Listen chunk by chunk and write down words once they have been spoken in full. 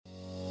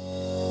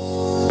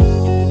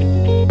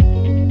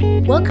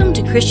Welcome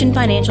to Christian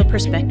Financial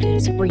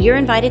Perspectives, where you're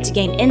invited to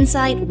gain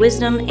insight,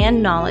 wisdom,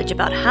 and knowledge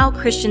about how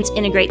Christians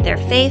integrate their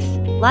faith,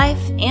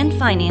 life, and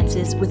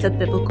finances with a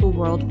biblical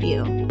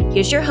worldview.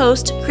 Here's your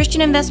host, Christian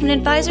investment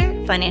advisor,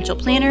 financial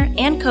planner,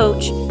 and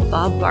coach,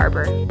 Bob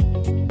Barber.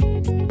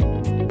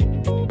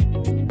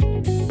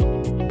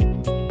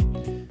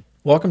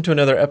 Welcome to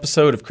another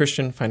episode of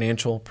Christian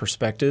Financial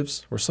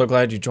Perspectives. We're so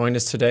glad you joined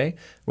us today,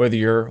 whether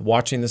you're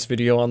watching this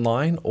video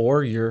online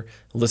or you're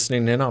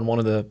listening in on one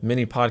of the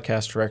many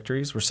podcast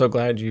directories. We're so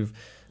glad you've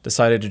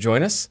decided to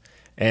join us.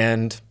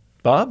 And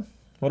Bob,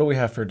 what do we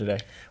have for today?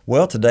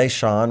 Well, today,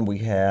 Sean, we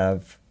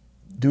have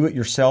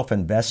do-it-yourself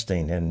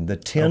investing and the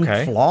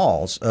 10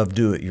 flaws of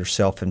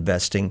do-it-yourself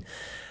investing.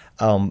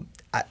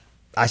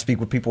 I speak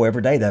with people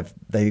every day that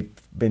they've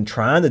been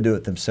trying to do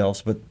it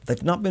themselves, but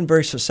they've not been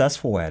very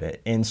successful at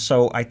it. And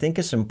so I think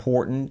it's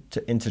important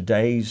in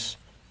today's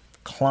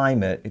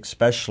climate,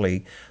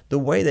 especially the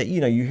way that,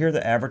 you hear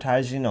the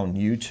advertising on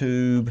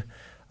YouTube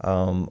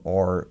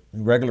or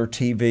regular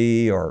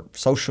TV or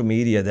social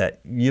media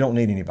that you don't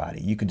need anybody.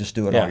 You can just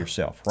do it all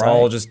yourself, right? It's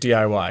all just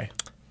DIY.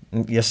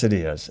 Yes, it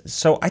is.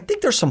 So I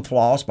think there's some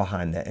flaws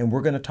behind that, and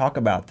we're going to talk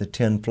about the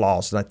 10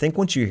 flaws. And I think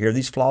once you hear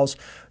these flaws,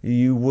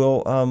 you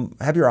will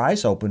have your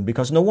eyes open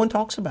because no one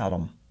talks about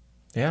them.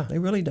 Yeah. They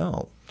really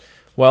don't.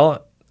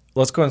 Well,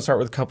 let's go and start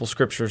with a couple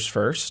scriptures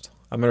first.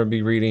 I'm going to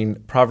be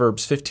reading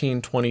Proverbs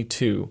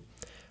 15:22.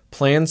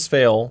 Plans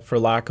fail for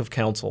lack of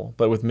counsel,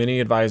 but with many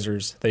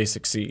advisors, they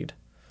succeed.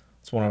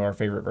 It's one of our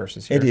favorite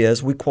verses here. It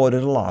is. We quote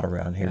it a lot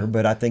around here,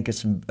 but I think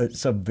it's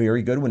a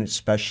very good one,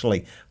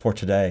 especially for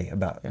today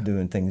about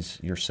doing things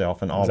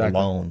yourself and all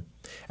alone.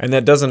 And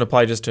that doesn't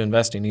apply just to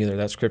investing either.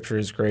 That scripture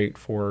is great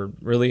for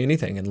really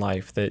anything in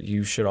life, that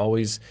you should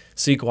always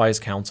seek wise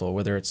counsel,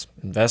 whether it's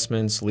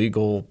investments,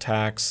 legal,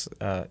 tax,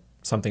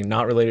 something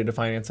not related to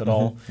finance at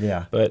all.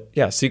 Yeah. But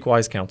seek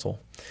wise counsel.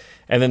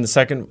 And then the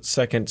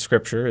second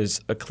scripture is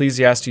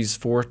Ecclesiastes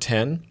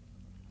 4:10,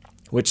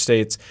 which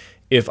states,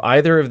 "If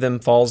either of them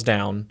falls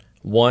down,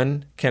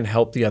 one can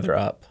help the other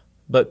up,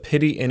 but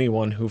pity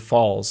anyone who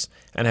falls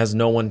and has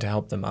no one to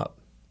help them up."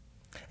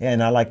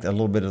 And I like a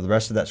little bit of the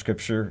rest of that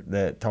scripture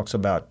that talks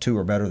about two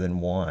are better than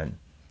one.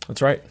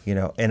 That's right.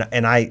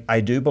 And I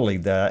do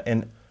believe that.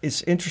 And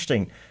it's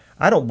interesting.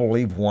 I don't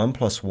believe 1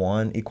 +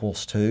 1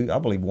 = 2. I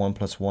believe 1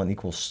 + 1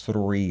 =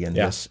 3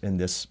 in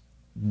this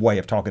way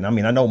of talking. I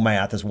mean, I know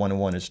math is 1 and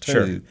 1 is 2.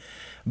 Sure.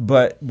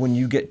 But when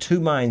you get two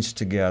minds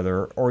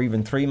together or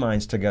even three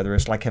minds together,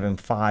 it's like having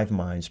five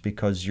minds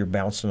because you're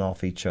bouncing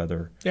off each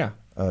other. Yeah.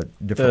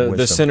 Different wisdom.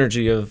 The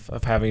synergy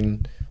of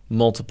having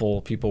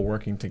multiple people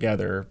working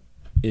together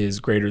is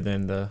greater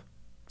than the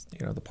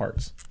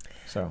parts.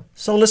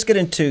 So let's get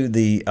into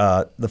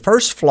the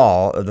first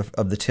flaw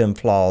of the 10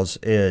 flaws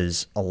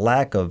is a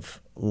lack of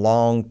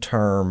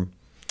long-term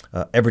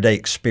everyday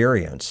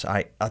experience.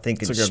 I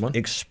think it's a good one.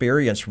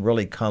 Experience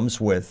really comes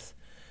with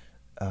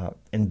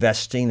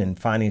investing and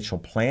financial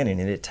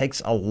planning, and it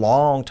takes a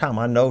long time.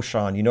 I know,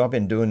 Sean, I've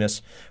been doing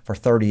this for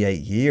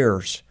 38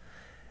 years,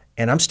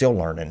 and I'm still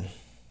learning.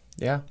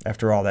 Yeah.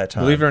 After all that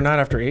time. Believe it or not,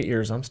 after 8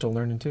 years, I'm still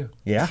learning too.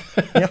 Yeah.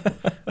 Yeah.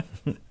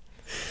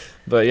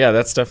 But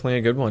that's definitely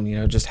a good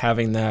one. Just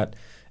having that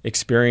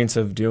experience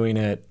of doing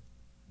it,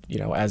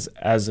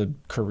 as a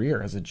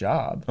career, as a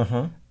job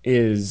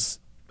is,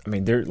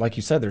 there, like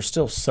you said, there's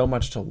still so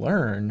much to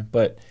learn,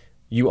 but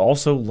you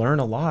also learn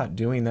a lot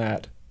doing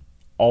that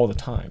all the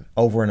time.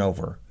 Over and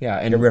over. Yeah.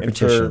 And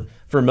repetition. And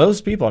for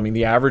most people,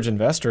 the average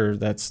investor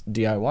that's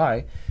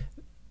DIY,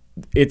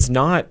 it's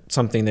not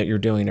something that you're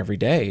doing every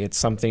day. It's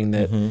something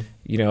that,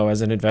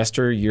 as an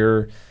investor,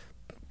 you're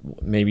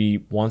maybe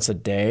once a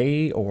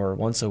day or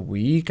once a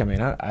week. I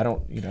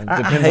don't, it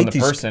depends on the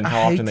person,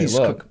 how often they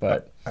look.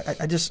 But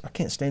I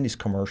can't stand these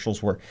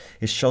commercials where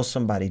it shows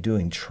somebody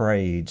doing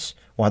trades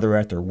while they're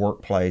at their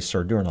workplace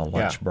or during a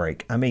lunch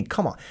break.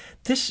 Come on.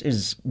 This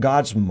is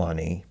God's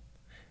money.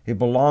 It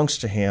belongs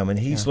to Him, and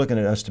He's looking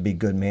at us to be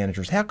good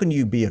managers. How can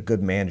you be a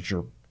good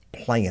manager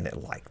playing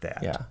it like that?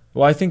 Yeah.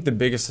 Well, I think the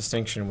biggest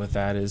distinction with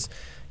that is,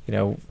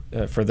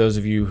 for those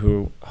of you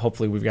who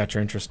hopefully we've got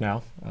your interest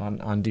now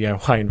on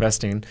DIY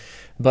investing,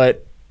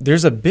 but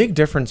there's a big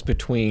difference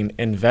between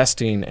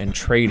investing and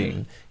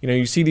trading.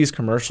 You see these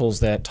commercials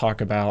that talk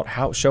about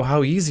show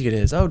how easy it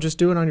is. Oh, just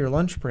do it on your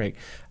lunch break.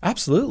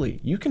 Absolutely.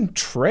 You can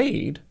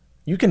trade.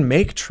 You can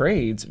make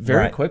trades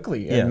very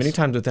quickly, and many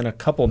times within a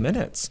couple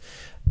minutes.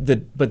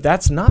 But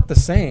that's not the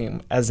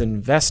same as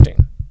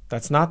investing.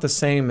 That's not the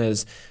same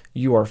as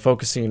you are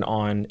focusing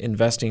on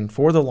investing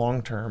for the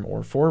long term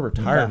or for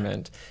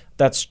retirement.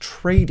 That's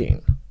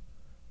trading.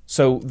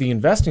 So the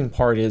investing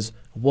part is,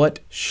 what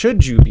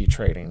should you be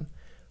trading?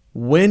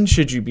 When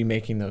should you be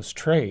making those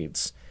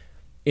trades?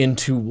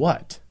 Into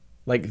what?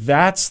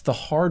 That's the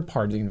hard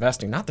part of the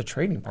investing, not the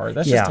trading part.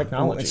 That's just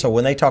technology. So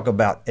when they talk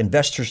about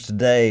investors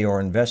today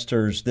or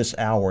investors this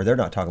hour, they're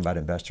not talking about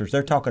investors.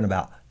 They're talking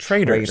about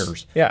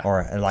traders. Yeah.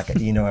 Or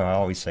I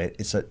always say it,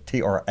 it's a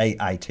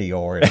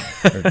T-R-A-I-T-R.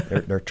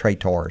 They're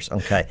traders.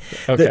 Okay.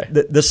 Okay.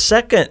 The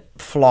second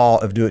flaw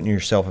of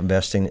do-it-yourself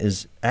investing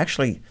is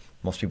actually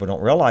most people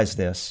don't realize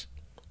this,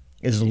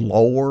 is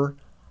lower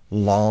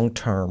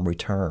long-term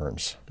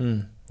returns.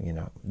 You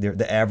know,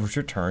 the average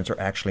returns are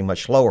actually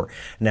much lower.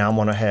 Now I'm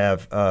going to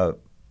have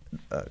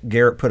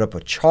Garrett put up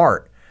a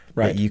chart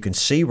that you can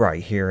see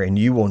right here, and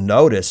you will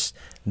notice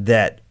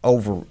that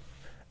over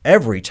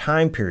every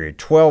time period,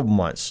 12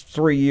 months,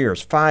 3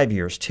 years, 5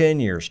 years, 10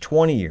 years,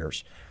 20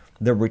 years,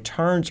 the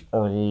returns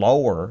are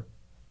lower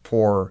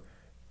for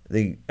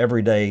the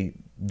everyday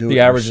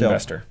average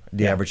investor.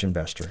 The average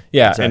investor.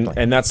 Yeah, exactly.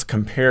 and that's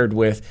compared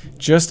with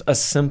just a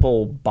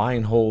simple buy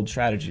and hold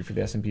strategy for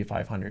the S&P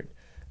 500.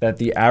 That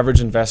the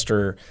average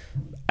investor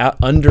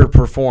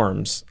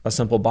underperforms a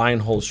simple buy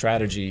and hold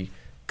strategy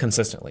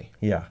consistently.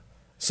 Yeah.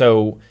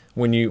 So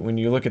when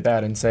you look at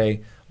that and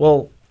say,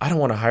 well, I don't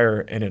want to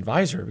hire an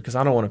advisor because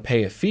I don't want to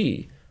pay a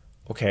fee.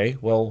 Okay,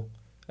 well,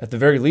 at the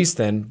very least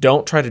then,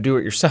 don't try to do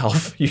it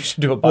yourself. You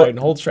should do a buy and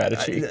hold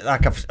strategy.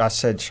 Like I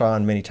said,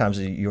 Sean, many times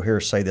you'll hear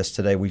us say this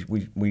today,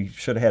 we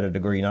should have had a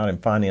degree not in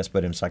finance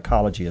but in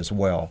psychology as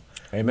well.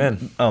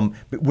 Amen.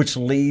 Which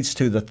leads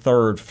to the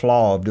third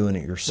flaw of doing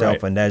it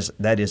yourself, and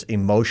that is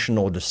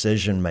emotional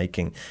decision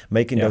making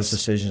those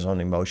decisions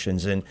on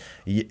emotions. And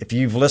if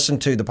you've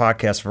listened to the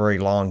podcast very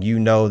long, you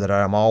know that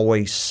I'm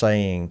always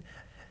saying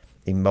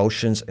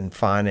emotions and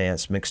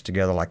finance mixed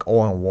together like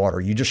oil and water.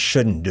 You just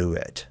shouldn't do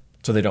it.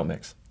 So they don't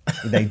mix.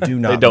 They do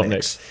not. They don't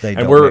mix.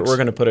 And we're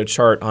going to put a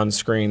chart on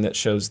screen that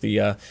shows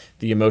the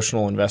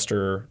emotional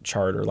investor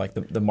chart, or like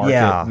the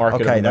market.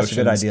 Market okay, of that's a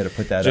good idea to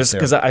put that. Just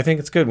because I think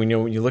it's good when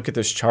you look at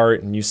this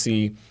chart and you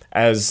see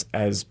as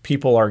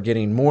people are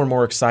getting more and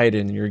more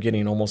excited and you're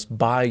getting almost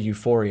buy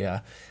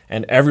euphoria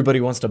and everybody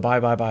wants to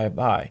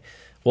buy.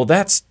 Well,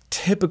 that's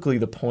typically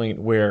the point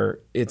where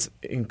it's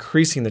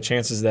increasing the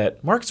chances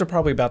that markets are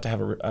probably about to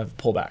have a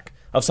pullback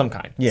of some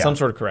kind, some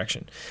sort of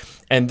correction.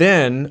 And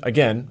then,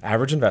 again,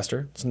 average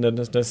investor,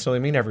 doesn't necessarily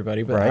mean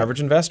everybody, but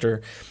average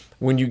investor,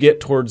 when you get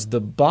towards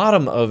the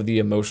bottom of the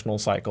emotional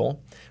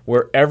cycle,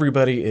 where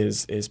everybody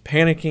is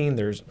panicking,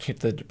 there's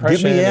the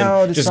depression, get me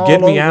out, and just it's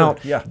get all me over.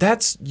 out. Yeah.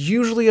 That's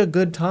usually a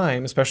good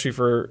time, especially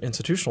for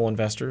institutional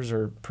investors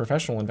or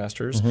professional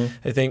investors.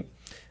 I think,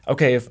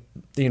 okay, if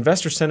the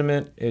investor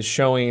sentiment is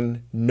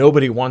showing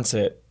nobody wants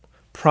it,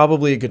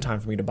 probably a good time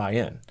for me to buy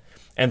in.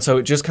 And so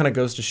it just kind of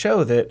goes to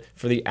show that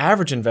for the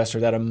average investor,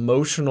 that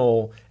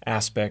emotional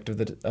aspect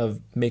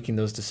of making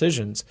those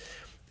decisions,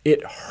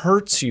 it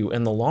hurts you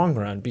in the long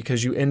run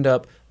because you end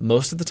up,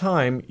 most of the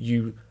time,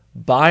 you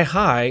buy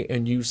high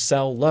and you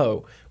sell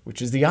low,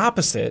 which is the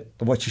opposite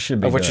of what you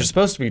should be of what you're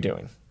supposed to be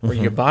doing, where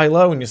you buy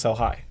low and you sell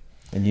high.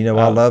 And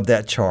I love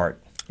that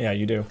chart. Yeah,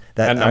 you do.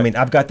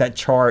 I've got that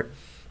chart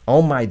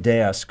on my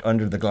desk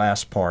under the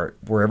glass part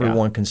where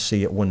everyone can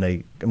see it when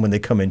they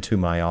come into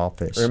my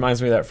office. It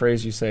reminds me of that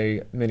phrase you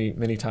say many,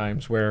 many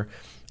times where,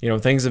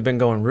 things have been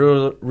going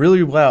really,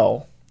 really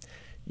well.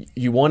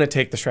 You want to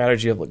take the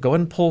strategy of go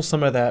ahead and pull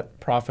some of that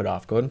profit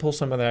off. Go ahead and pull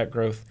some of that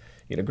growth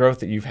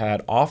that you've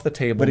had off the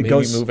table. But it maybe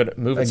goes move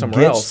it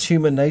somewhere against else.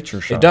 Human nature,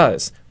 Sean. It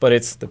does, but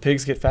it's the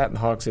pigs get fat and the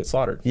hogs get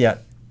slaughtered. Yeah.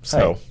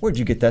 So where'd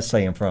you get that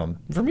saying from?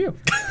 From you.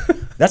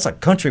 That's a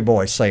country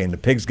boy saying the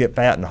pigs get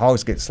fat and the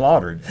hogs get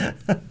slaughtered.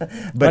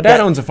 But my dad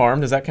owns a farm.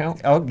 Does that count?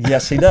 Oh,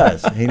 yes, he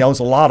does. He owns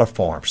a lot of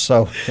farms.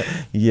 So,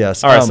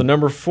 yes. All right, so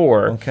number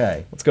 4.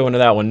 Okay. Let's go into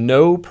that one.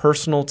 No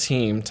personal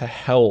team to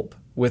help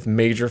with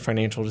major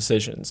financial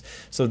decisions.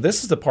 So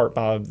this is the part,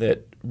 Bob,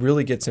 that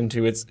really gets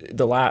into it's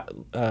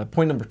the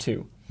point number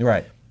 2.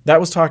 Right. That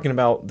was talking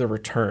about the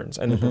returns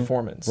and the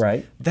performance.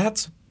 Right.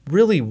 That's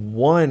really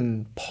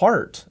one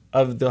part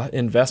of the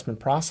investment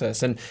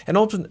process and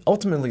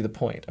ultimately the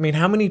point. I mean,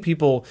 how many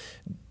people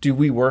do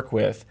we work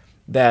with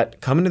that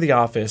come into the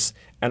office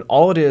and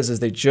all it is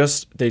they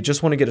just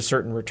want to get a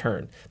certain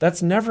return?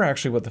 That's never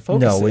actually what the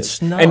focus is. No,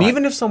 it's not. And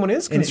even if someone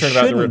is concerned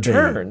about the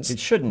returns, it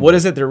shouldn't. What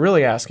is it they're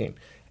really asking?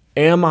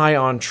 Am I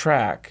on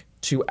track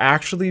to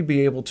actually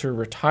be able to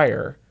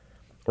retire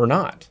or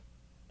not?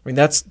 I mean,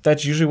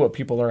 that's usually what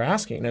people are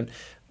asking. And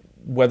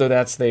whether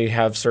that's they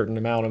have certain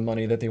amount of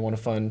money that they want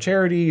to fund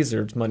charities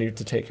or it's money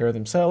to take care of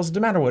themselves, it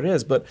doesn't matter what it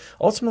is. But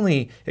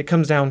ultimately, it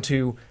comes down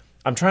to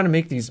I'm trying to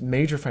make these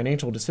major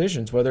financial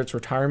decisions, whether it's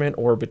retirement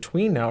or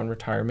between now and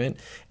retirement.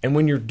 And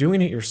when you're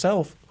doing it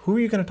yourself, who are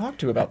you going to talk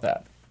to about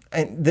that?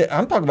 And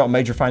I'm talking about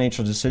major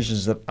financial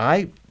decisions that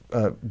I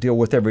deal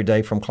with every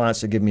day from clients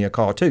that give me a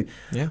call too.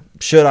 Yeah.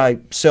 Should I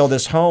sell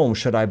this home?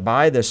 Should I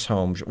buy this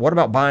home? What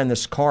about buying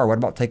this car? What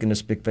about taking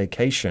this big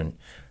vacation?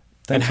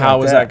 And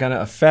how is that going to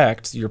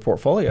affect your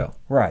portfolio?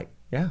 Right.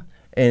 Yeah.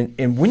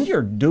 And when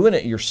you're doing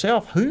it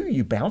yourself, who are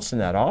you bouncing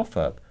that off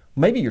of?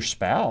 Maybe your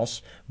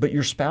spouse, but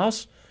your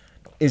spouse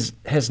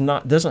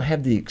doesn't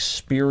have the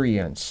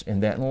experience in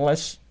that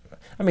unless.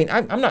 I mean,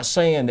 I'm not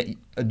saying that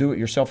a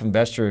do-it-yourself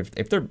investor,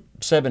 if they're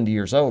 70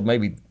 years old,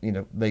 maybe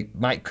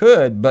they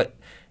could, but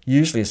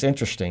usually it's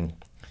interesting.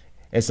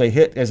 As they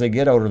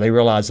get older, they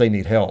realize they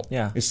need help.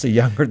 Yeah. It's the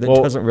younger that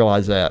doesn't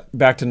realize that.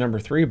 Back to number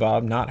 3,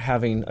 Bob, not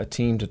having a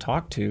team to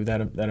talk to,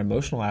 that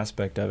emotional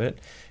aspect of it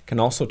can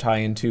also tie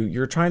into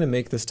you're trying to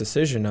make this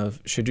decision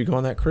of should you go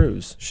on that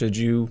cruise? Should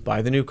you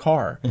buy the new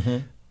car?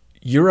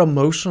 you're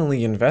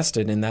emotionally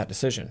invested in that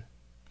decision.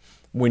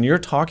 When you're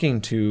talking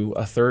to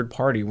a third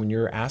party, when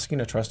you're asking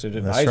a trusted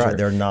advisor, That's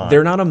right,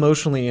 they're not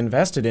emotionally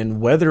invested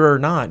in whether or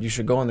not you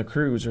should go on the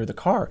cruise or the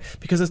car,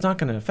 because it's not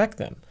going to affect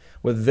them.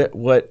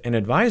 What an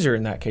advisor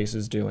in that case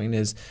is doing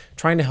is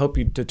trying to help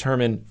you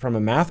determine from a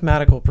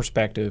mathematical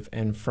perspective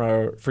and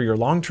for your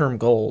long-term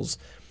goals,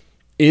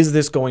 is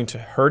this going to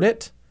hurt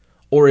it,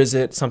 or is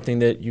it something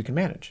that you can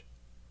manage?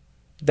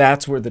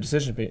 That's where the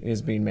decision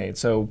is being made.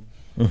 So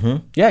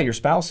yeah, your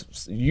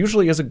spouse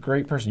usually is a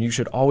great person. You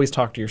should always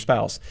talk to your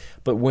spouse.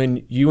 But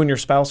when you and your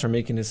spouse are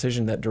making a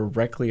decision that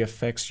directly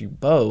affects you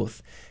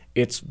both,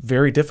 it's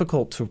very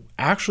difficult to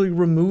actually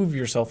remove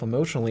yourself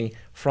emotionally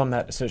from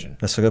that decision.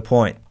 That's a good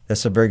point.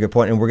 That's a very good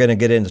point. And we're going to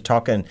get into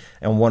talking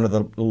on one of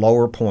the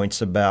lower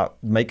points about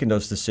making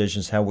those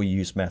decisions, how we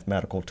use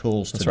mathematical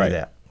tools to do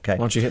that. Okay. Why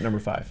don't you hit number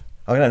 5?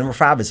 Okay, number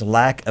 5 is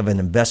lack of an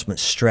investment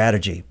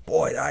strategy.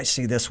 Boy, I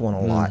see this one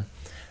a lot.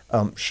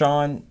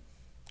 Sean,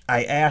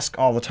 I ask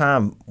all the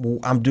time,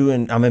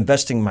 I'm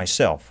investing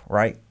myself,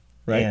 right?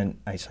 And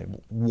I say,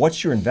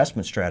 what's your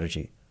investment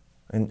strategy?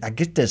 And I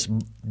get this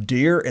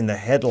deer in the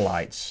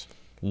headlights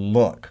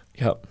look.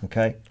 Yep.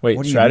 Okay. Wait,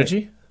 what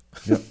strategy?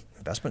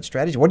 Investment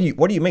strategy? What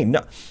do you mean?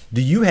 No.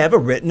 Do you have a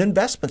written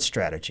investment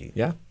strategy?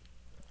 Yeah.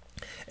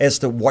 As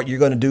to what you're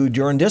going to do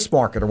during this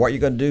market, or what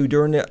you're going to do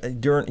during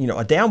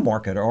a down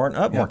market or an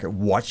up market?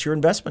 What's your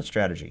investment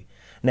strategy?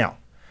 Now,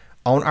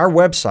 on our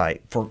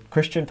website for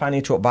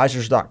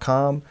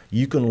ChristianFinancialAdvisors.com,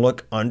 you can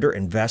look under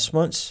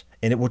investments,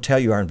 and it will tell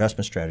you our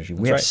investment strategy.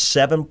 We have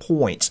 7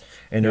 points,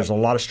 and there's a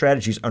lot of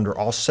strategies under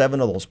all 7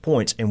 of those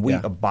points, and we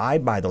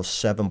abide by those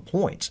 7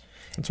 points.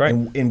 That's right.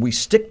 And we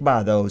stick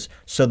by those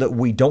so that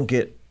we don't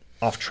get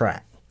off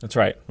track. That's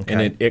right. Okay.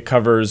 And it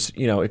covers,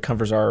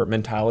 our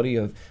mentality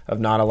of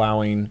not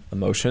allowing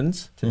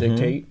emotions to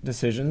dictate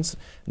decisions,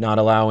 not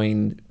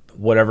allowing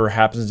whatever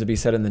happens to be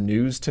said in the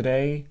news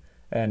today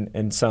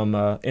and some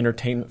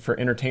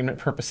entertainment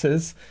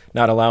purposes,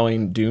 not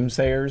allowing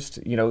doomsayers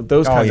to,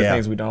 those kinds of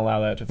things. We don't allow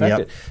that to affect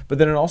it. But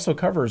then it also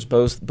covers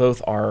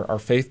both our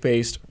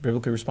faith-based,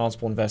 biblically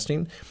responsible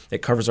investing.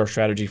 It covers our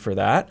strategy for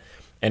that,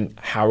 and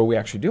how are we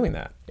actually doing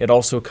that. It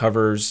also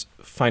covers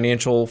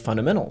financial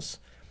fundamentals,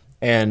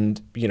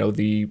 and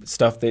the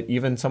stuff that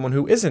even someone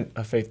who isn't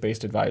a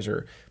faith-based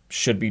advisor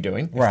should be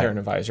doing if they're an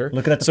advisor.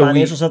 Looking at the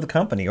financials of the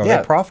company. Are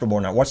they profitable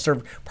or not? What's their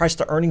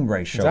price-to-earning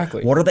ratio?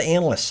 Exactly. What are the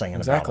analysts saying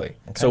about it?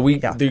 Okay. So we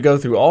go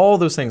through all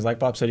those things. Like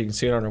Bob said, you can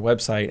see it on our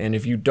website. And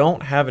if you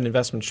don't have an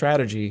investment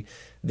strategy,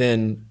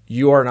 then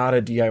you are not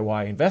a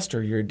DIY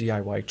investor. You're a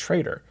DIY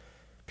trader.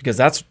 Because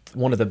that's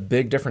one of the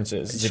big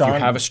differences. Sean, if you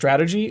have a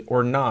strategy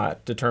or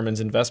not determines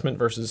investment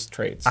versus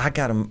trades. I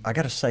got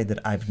to say that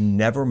I've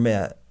never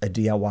met a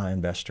DIY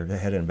investor that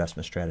had an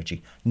investment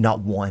strategy. Not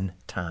one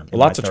time.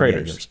 Lots of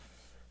traders. Years.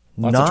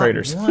 Lots of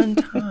traders. Not one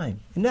time.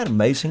 Isn't that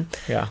amazing?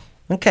 Yeah.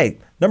 Okay,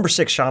 number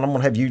 6, Sean, I'm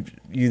going to have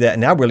you that.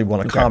 And I really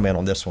want to comment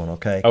on this one,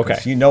 okay? Okay.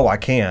 I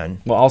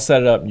can. Well, I'll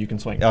set it up and you can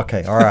swing.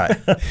 Okay, all right.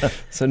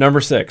 So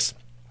number 6,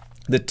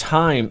 the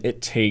time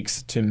it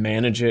takes to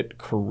manage it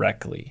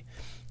correctly.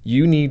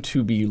 You need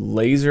to be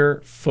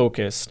laser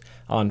focused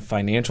on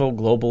financial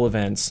global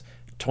events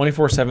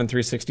 24/7,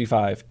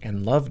 365,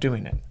 and love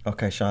doing it.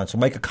 Okay, Sean, so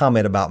make a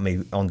comment about me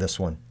on this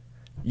one.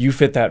 You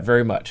fit that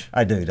very much.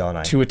 I do, don't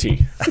I? To a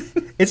T.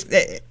 It's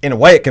in a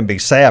way it can be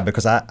sad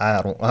because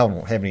I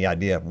don't have any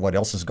idea what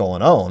else is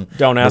going on.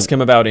 Don't ask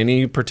him about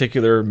any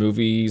particular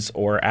movies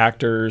or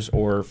actors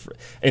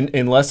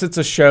unless it's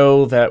a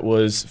show that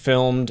was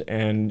filmed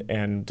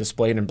and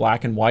displayed in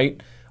black and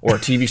white, or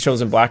TV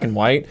shows in black and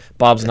white.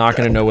 Bob's not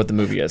going to know what the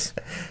movie is.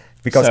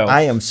 Because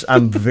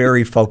I'm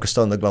very focused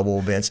on the global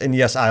events. And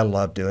yes, I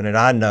love doing it.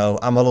 I know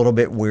I'm a little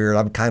bit weird.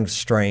 I'm kind of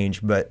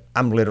strange, but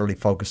I'm literally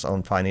focused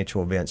on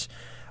financial events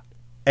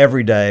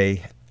every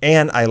day.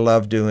 And I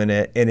love doing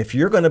it. And if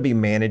you're going to be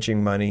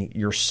managing money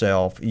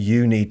yourself,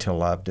 you need to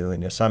love doing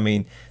this. I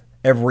mean,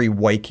 every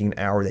waking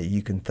hour that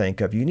you can think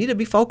of, you need to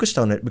be focused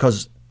on it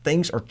because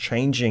things are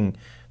changing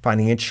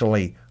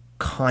financially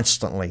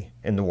constantly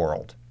in the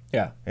world.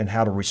 Yeah. And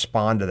how to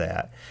respond to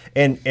that.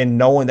 And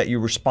knowing that your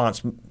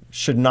response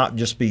should not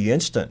just be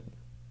instant,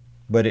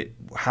 but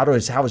how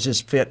does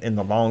this fit in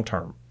the long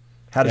term?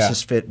 How does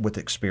this fit with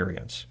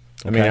experience?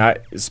 Okay? I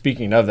mean,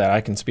 speaking of that,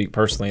 I can speak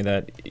personally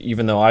that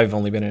even though I've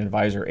only been an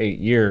advisor 8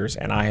 years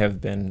and I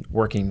have been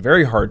working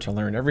very hard to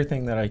learn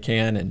everything that I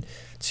can and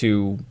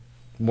to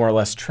more or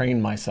less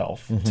train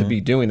myself to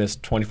be doing this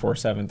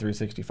 24/7,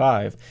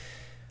 365,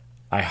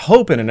 I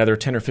hope in another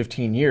 10 or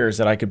 15 years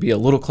that I could be a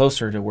little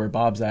closer to where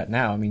Bob's at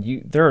now. I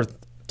mean, there are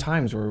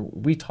times where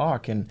we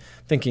talk and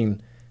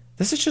thinking,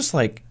 this is just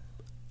like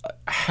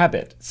a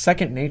habit,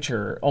 second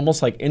nature,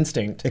 almost like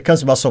instinct. It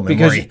comes muscle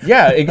memory.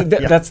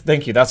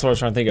 Thank you. That's what I was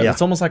trying to think of. Yeah.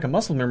 It's almost like a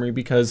muscle memory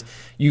because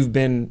you've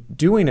been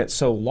doing it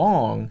so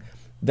long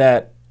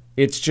that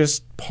it's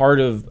just part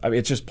of every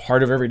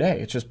day.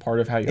 It's just part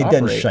of how you operate. It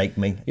doesn't shake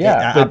me.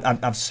 Yeah.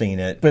 I've seen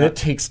it. But it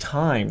takes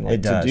time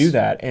to do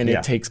that, and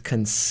it takes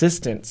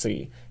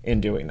consistency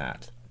in doing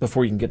that.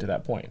 before you can get to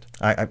that point.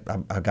 I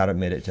got to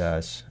admit it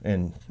does,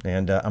 and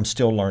I'm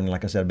still learning.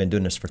 Like I said, I've been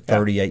doing this for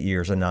 38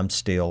 years, and I'm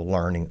still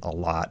learning a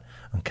lot.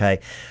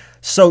 Okay,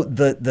 so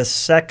the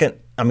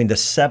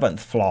seventh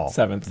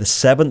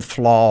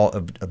flaw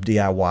of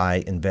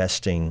DIY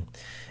investing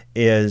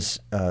is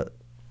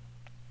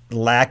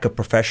lack of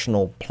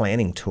professional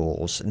planning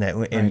tools,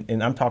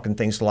 and I'm talking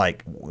things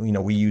like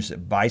we use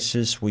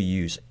Advices, we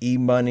use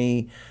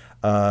eMoney.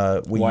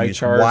 We use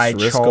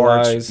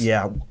Y-Charts,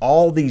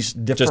 all these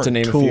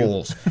different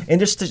tools. And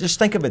just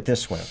think of it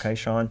this way, okay,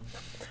 Sean?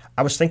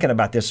 I was thinking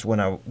about this when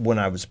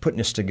I was putting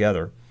this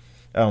together.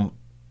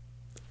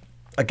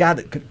 A guy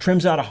that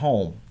trims out a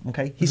home,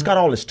 okay? He's got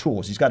all his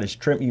tools. He's got his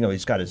trim,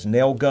 he's got his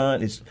nail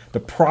gun, the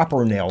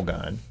proper nail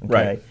gun, okay?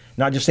 Right.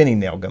 Not just any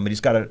nail gun, but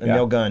he's got a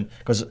nail gun,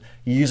 because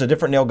you use a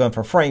different nail gun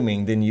for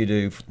framing than you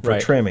do for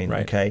trimming,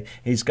 okay?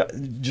 He's got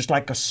just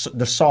like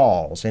the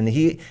saws, and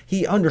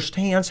he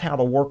understands how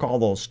to work all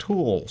those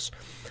tools.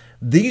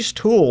 These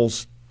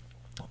tools,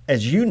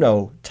 as you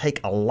know,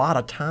 take a lot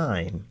of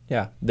time.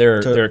 Yeah,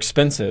 they're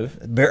expensive.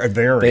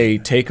 Very. They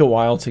take a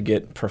while to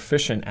get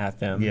proficient at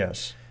them.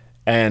 Yes.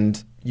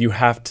 And you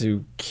have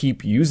to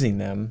keep using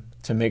them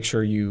to make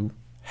sure you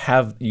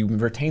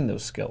retain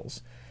those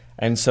skills.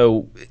 And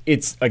so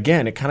it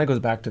kind of goes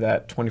back to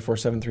that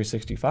 24/7,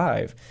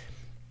 365.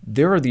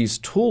 There are these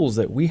tools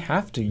that we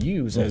have to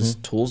use as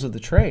tools of the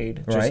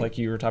trade, just like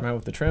you were talking about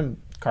with the trim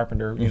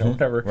carpenter,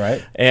 whatever.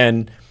 Right.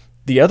 And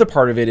the other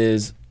part of it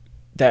is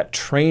that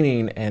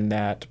training and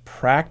that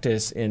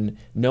practice in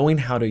knowing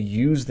how to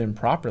use them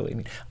properly. I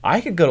mean,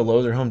 I could go to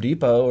Lowe's or Home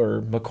Depot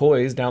or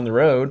McCoy's down the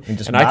road,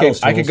 and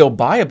I could go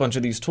buy a bunch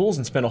of these tools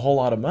and spend a whole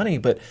lot of money,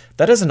 but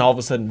that doesn't all of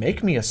a sudden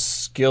make me a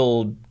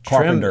skilled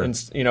carpenter,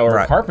 or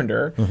a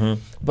carpenter.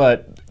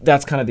 But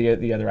that's kind of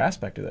the other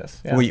aspect of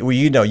this. Yeah. Well,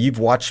 you've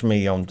watched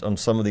me on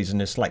some of these, and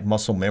it's like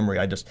muscle memory.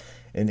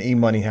 In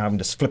eMoney, having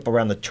to flip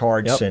around the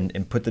charts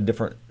and put the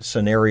different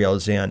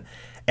scenarios in.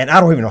 And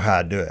I don't even know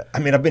how to do it. I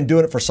mean, I've been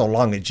doing it for so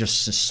long; it's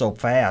just so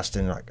fast.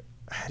 And like,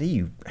 how do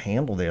you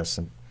handle this?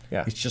 And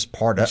it's just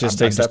part of it. I've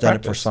just done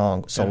it for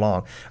so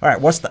long. All right,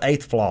 what's the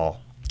eighth flaw?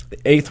 The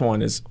eighth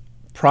one is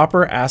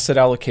proper asset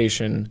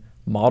allocation,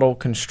 model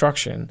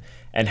construction,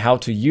 and how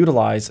to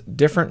utilize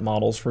different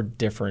models for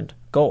different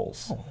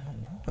goals.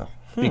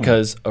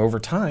 Because over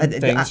time,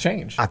 things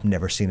change. I've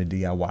never seen a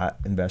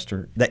DIY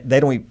investor. They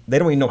don't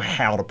even know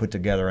how to put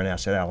together an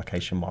asset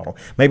allocation model.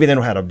 Maybe they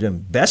know how to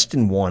invest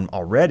in one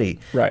already,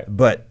 right?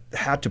 But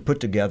how to put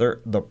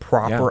together the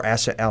proper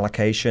asset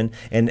allocation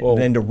and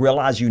then to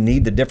realize you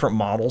need the different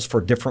models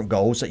for different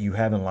goals that you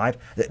have in life.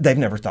 They've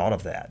never thought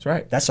of that. That's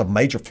right. That's a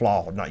major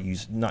flaw of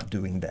not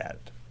doing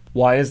that.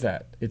 Why is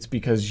that? It's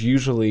because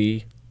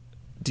usually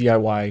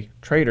DIY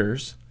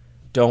traders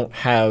don't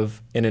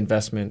have an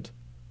investment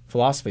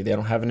philosophy. They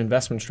don't have an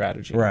investment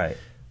strategy. Right.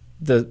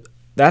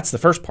 That's the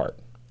first part.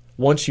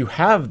 Once you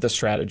have the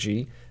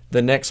strategy,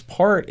 the next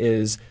part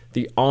is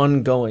the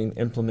ongoing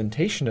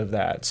implementation of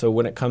that. So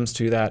when it comes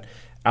to that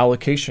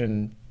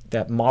allocation,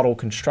 that model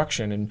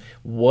construction, and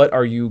what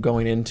are you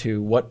going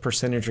into, what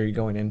percentage are you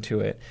going into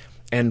it,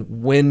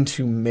 and when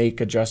to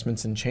make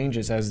adjustments and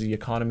changes as the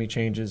economy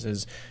changes,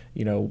 as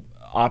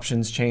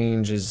options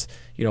change, as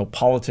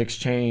politics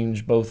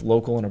change, both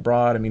local and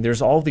abroad. I mean,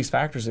 there's all these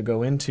factors that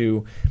go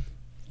into.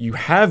 You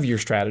have your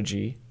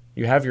strategy,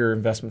 you have your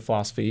investment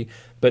philosophy,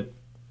 but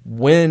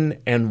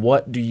when and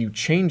what do you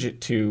change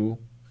it to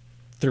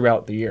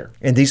throughout the year?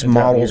 And these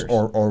models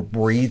are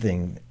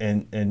breathing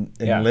and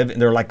living.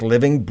 They're like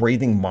living,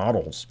 breathing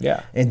models.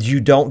 Yeah. And you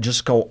don't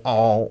just go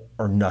all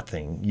or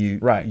nothing.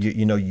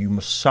 You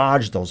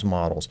massage those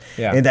models.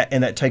 Yeah. And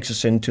that takes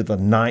us into the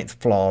ninth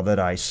flaw that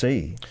I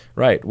see.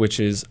 Right, which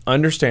is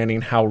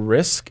understanding how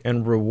risk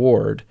and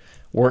reward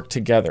work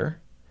together,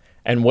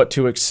 and what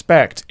to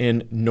expect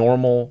in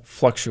normal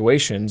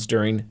fluctuations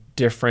during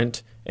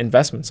different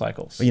investment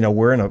cycles.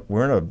 We're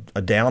in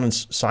a down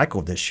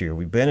cycle this year.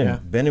 We've been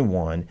in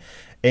one,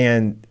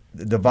 and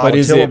the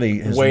volatility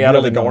has way really out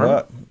of the gone norm?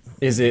 up.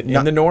 Is it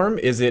in the norm?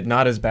 Is it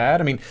not as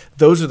bad? I mean,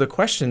 those are the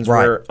questions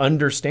where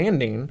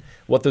understanding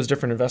what those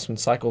different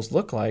investment cycles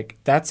look like,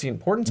 that's the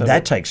importance of it.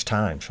 That takes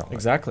time, Sean.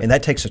 Exactly. And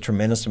that takes a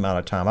tremendous amount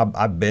of time.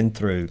 I've been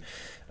through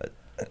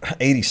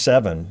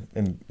 87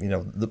 and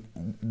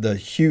the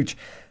huge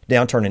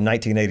downturn in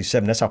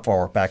 1987. That's how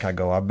far back I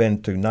go. I've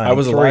been through 93. I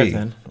was alive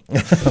then.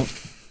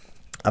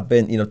 I've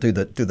been, through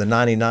the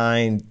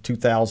 99,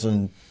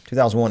 2000,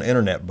 2001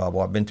 internet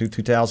bubble. I've been through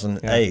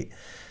 2008. Yeah.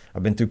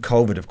 I've been through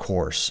COVID, of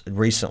course,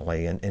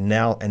 recently, and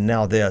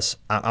now this.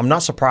 I'm not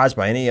surprised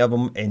by any of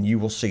them, and you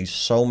will see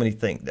so many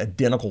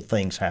identical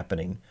things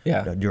happening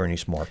during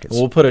these markets.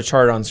 We'll put a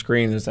chart on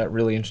screen. There's that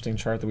really interesting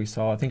chart that we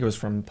saw. I think it was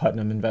from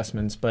Putnam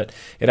Investments, but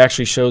it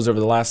actually shows over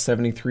the last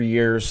 73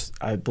 years.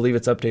 I believe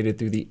it's updated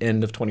through the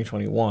end of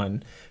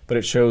 2021, but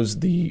it shows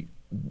the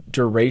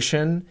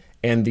duration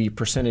and the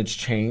percentage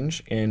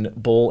change in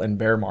bull and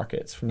bear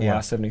markets from the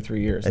last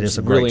 73 years. It is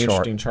a really great chart.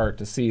 Interesting chart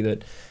to see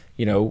that,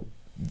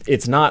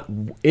 it's not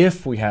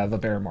if we have a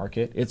bear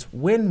market, it's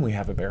when we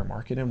have a bear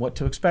market and what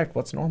to expect,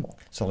 what's normal.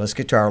 So let's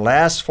get to our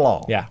last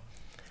flaw. Yeah,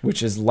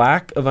 which is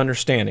lack of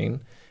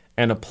understanding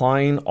and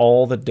applying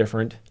all the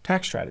different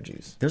tax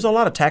strategies. There's a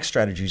lot of tax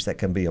strategies that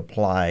can be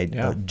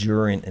applied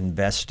during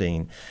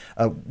investing.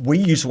 We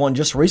used one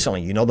just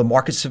recently. The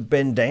markets have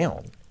been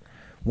down.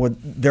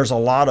 There's a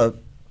lot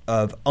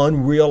of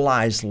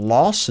unrealized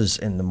losses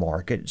in the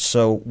market.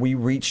 So we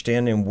reached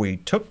in and we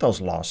took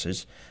those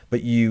losses,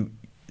 but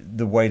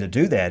the way to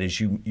do that is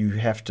you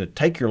have to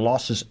take your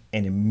losses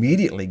and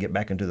immediately get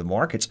back into the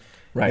markets.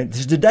 Right. And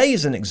today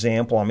is an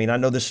example. I mean, I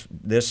know this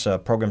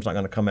program's not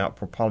going to come out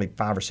for probably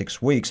 5 or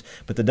 6 weeks,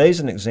 but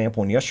today's an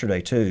example, and yesterday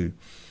too,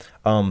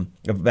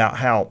 about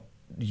how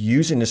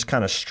using this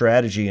kind of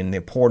strategy and the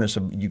importance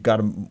of you've got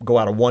to go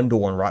out of one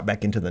door and right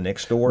back into the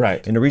next door.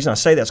 Right. And the reason I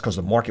say that's because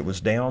the market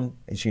was down,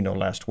 as you know,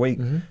 last week,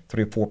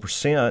 3 or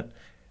 4%,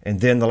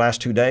 and then the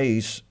last 2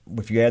 days,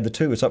 if you add the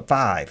two, it's up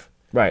 5%.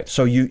 Right.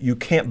 So you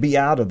can't be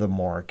out of the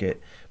market,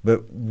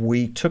 but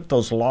we took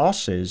those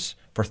losses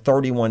for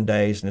 31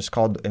 days,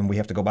 and we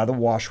have to go by the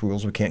wash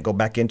rules. We can't go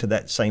back into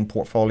that same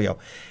portfolio.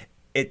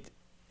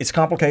 It's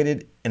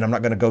complicated, and I'm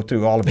not going to go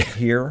through all of it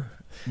here,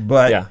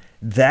 but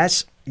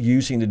that's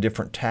using the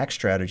different tax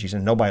strategies,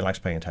 and nobody likes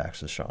paying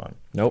taxes, Sean.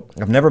 Nope.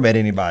 I've never met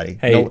anybody.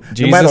 Hey,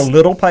 no matter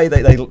little pay,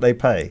 they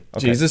pay. Okay.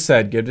 Jesus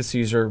said, give to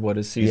Caesar what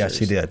is Caesar's. Yes,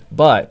 he did.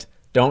 But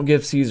don't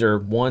give Caesar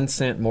 1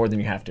 cent more than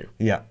you have to.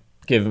 Yeah.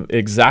 Give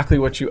exactly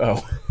what you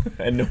owe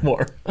and no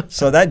more.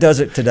 So that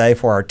does it today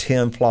for our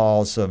 10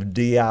 flaws of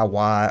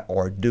DIY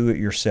or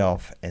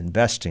do-it-yourself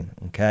investing,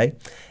 okay?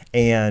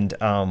 And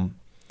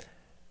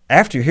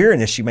after you're hearing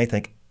this, you may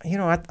think,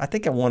 I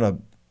think I want to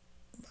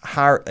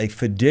hire a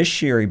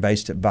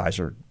fiduciary-based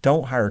advisor.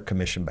 Don't hire a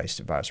commission-based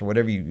advisor.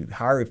 Whatever you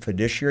hire a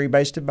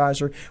fiduciary-based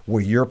advisor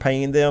where you're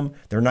paying them,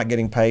 they're not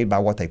getting paid by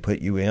what they put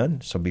you in,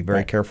 so be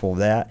very careful of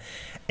that.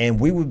 And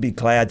we would be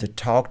glad to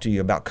talk to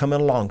you about coming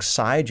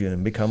alongside you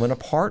and becoming a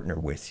partner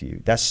with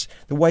you. That's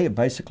the way it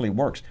basically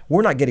works.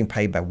 We're not getting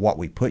paid by what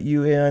we put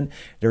you in.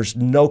 There's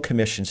no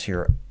commissions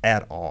here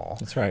at all.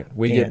 That's right.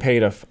 We get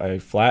paid a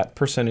flat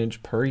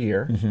percentage per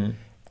year,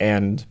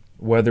 and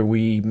whether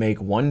we make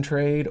 1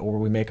 trade or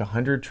we make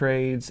 100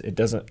 trades, it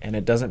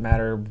doesn't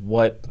matter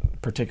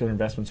what particular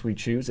investments we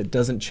choose. It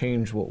doesn't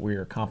change what we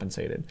are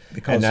compensated.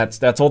 And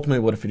that's ultimately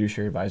what a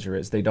fiduciary advisor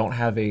is. They don't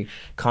have a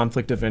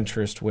conflict of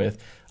interest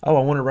with, I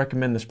want to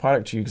recommend this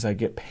product to you because I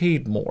get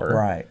paid more.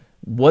 Right.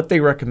 What they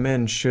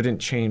recommend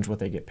shouldn't change what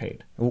they get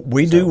paid.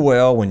 We do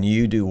well when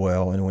you do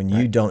well, and when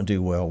you don't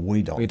do well,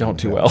 we don't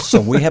do well. So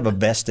we have a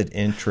vested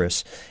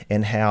interest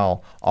in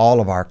how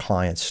all of our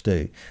clients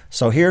do.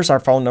 So here's our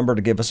phone number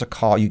to give us a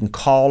call. You can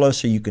call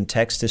us or you can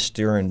text us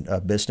during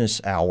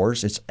business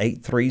hours. It's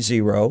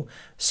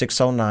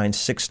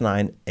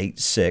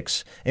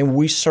 830-609-6986, and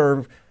we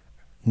serve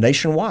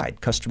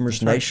nationwide,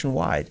 customers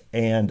nationwide.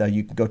 And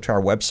you can go to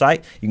our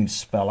website. You can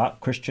spell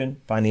out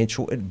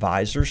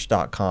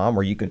ChristianFinancialAdvisors.com,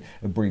 or you can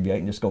abbreviate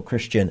and just go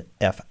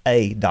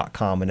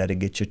ChristianFA.com, and that'll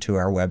get you to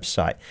our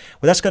website.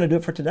 Well, that's going to do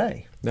it for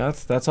today.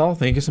 That's all.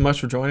 Thank you so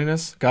much for joining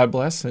us. God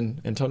bless,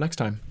 and until next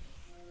time.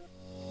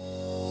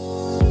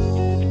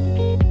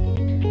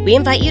 We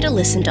invite you to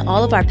listen to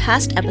all of our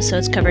past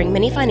episodes covering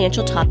many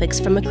financial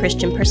topics from a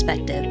Christian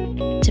perspective.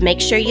 To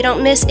make sure you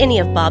don't miss any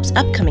of Bob's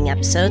upcoming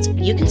episodes,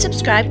 you can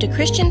subscribe to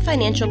Christian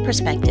Financial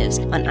Perspectives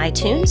on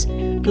iTunes,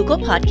 Google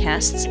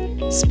Podcasts,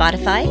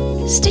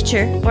 Spotify,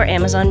 Stitcher, or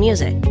Amazon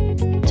Music.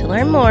 To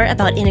learn more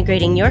about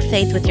integrating your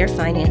faith with your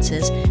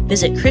finances,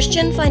 visit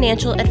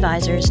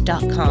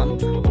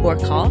ChristianFinancialAdvisors.com or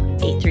call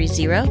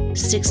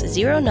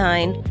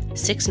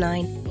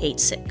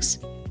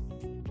 830-609-6986.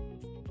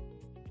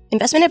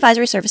 Investment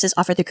advisory services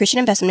offered through Christian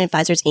Investment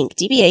Advisors, Inc.,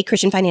 DBA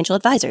Christian Financial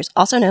Advisors,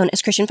 also known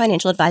as Christian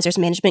Financial Advisors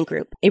Management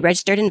Group, a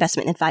registered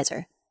investment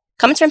advisor.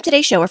 Comments from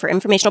today's show are for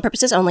informational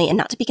purposes only and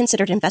not to be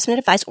considered investment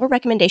advice or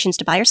recommendations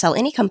to buy or sell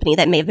any company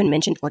that may have been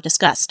mentioned or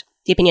discussed.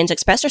 The opinions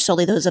expressed are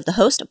solely those of the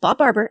host, Bob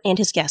Barber, and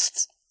his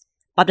guests.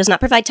 Bob does not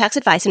provide tax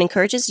advice and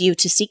encourages you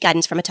to seek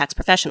guidance from a tax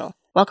professional.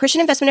 While Christian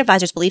Investment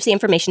Advisors believes the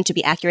information to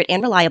be accurate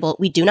and reliable,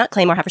 we do not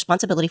claim or have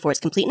responsibility for its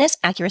completeness,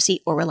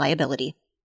 accuracy, or reliability.